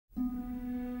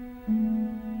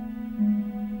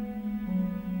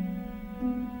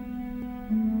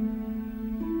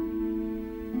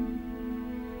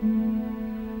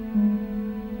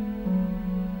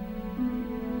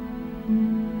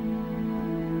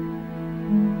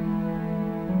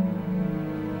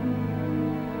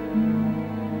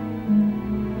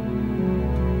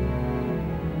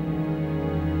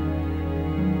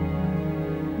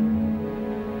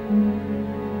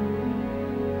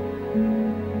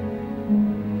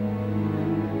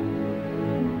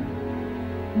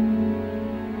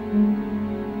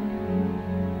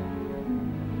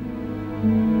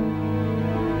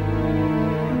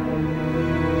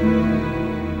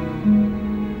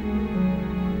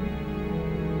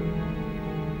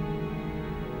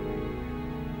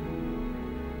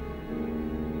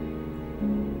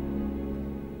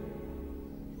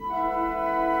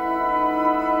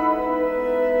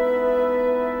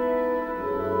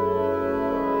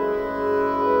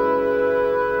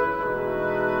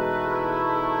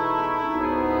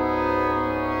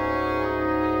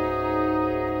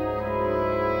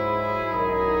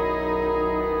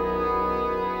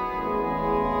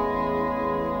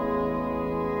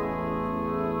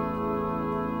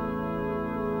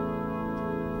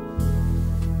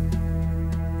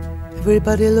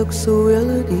Everybody looks so ill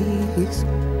at ease,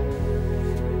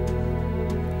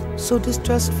 so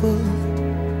distrustful,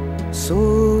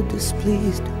 so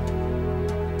displeased.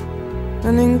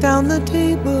 Running down the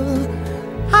table,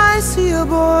 I see a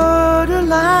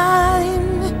borderline,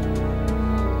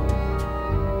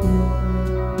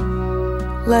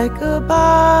 like a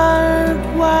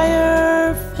barbed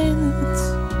wire fence,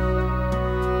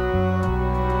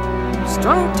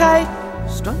 strung tight,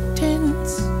 strung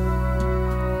tense,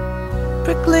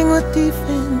 prickling with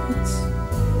defense,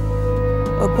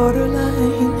 a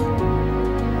borderline.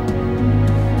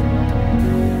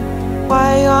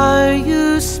 Why are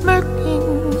you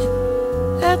smirking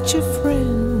at your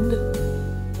friend?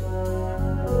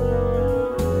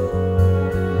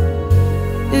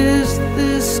 Is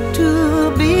this to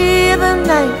be the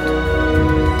night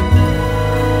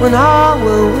when all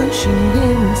our wishing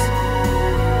ends?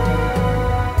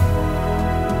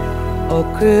 All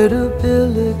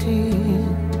credibility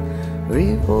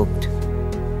revoked,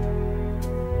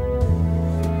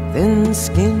 thin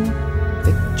skin,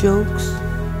 thick jokes.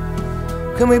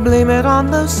 Can we blame it on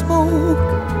the smoke?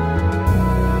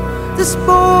 This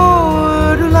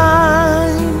borderline.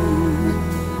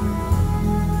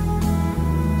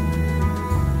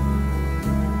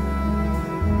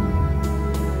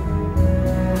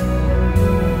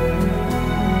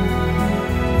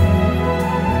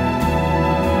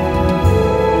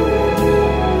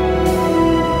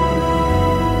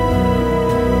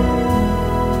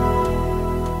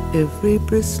 Every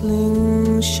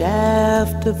bristling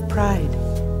shaft of pride,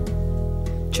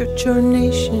 church or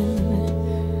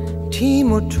nation,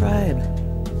 team or tribe,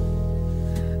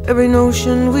 every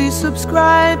notion we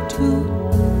subscribe to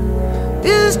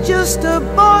is just a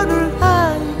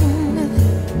borderline.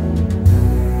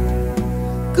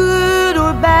 Good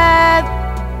or bad,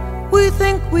 we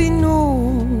think we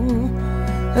know,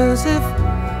 as if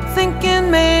thinking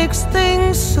makes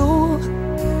things so.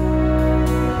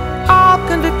 All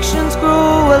convictions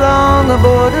grow along the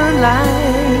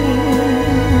borderline.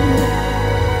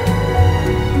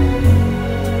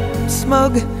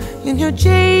 Smug in your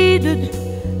jaded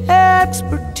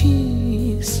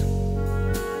expertise,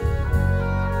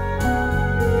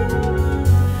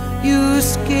 you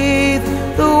scathe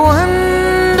the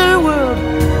wonder world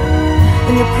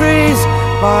and you praise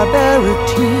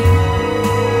barbarity.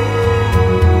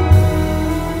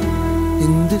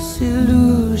 In this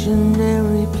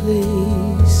illusionary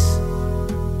place,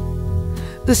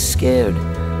 the scared,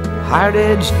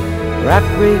 hard-edged rat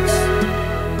race,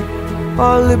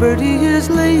 our liberty is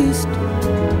laced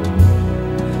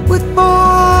with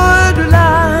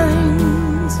borderlines.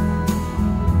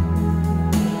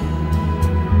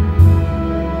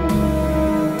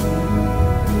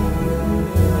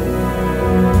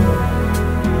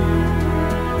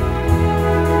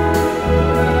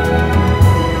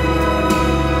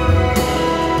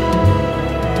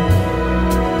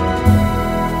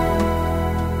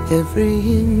 Every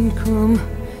income,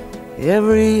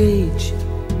 every age,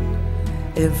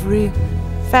 every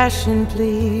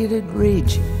fashion-plated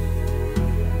rage,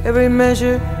 every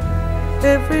measure,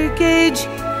 every gauge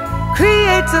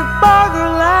creates a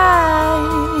borderline.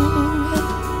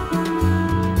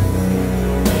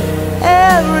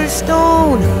 Every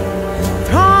stone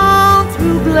thrown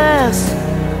through glass,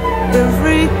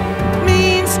 every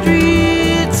mean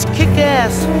street's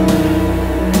kick-ass,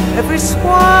 every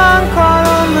swan caught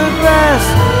on the grass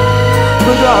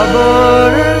was our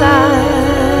borderline.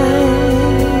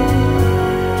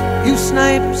 You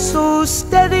snipe so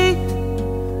steady,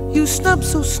 you snub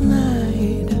so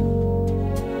snide,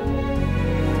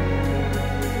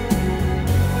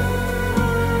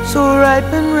 so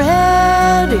ripe and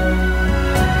ready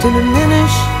to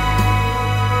diminish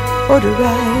or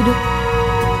deride.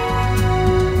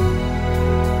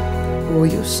 Oh,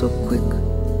 you're so quick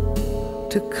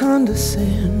to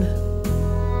condescend,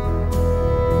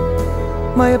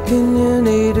 my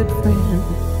opinionated friend.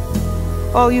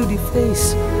 All you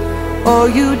deface, all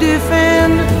you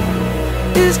defend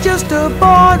is just a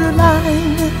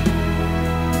borderline.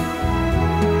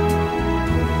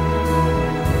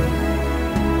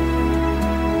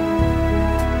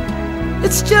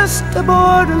 It's just a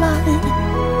borderline.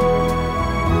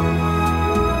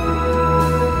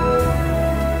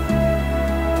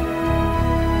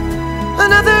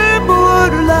 Another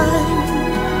borderline.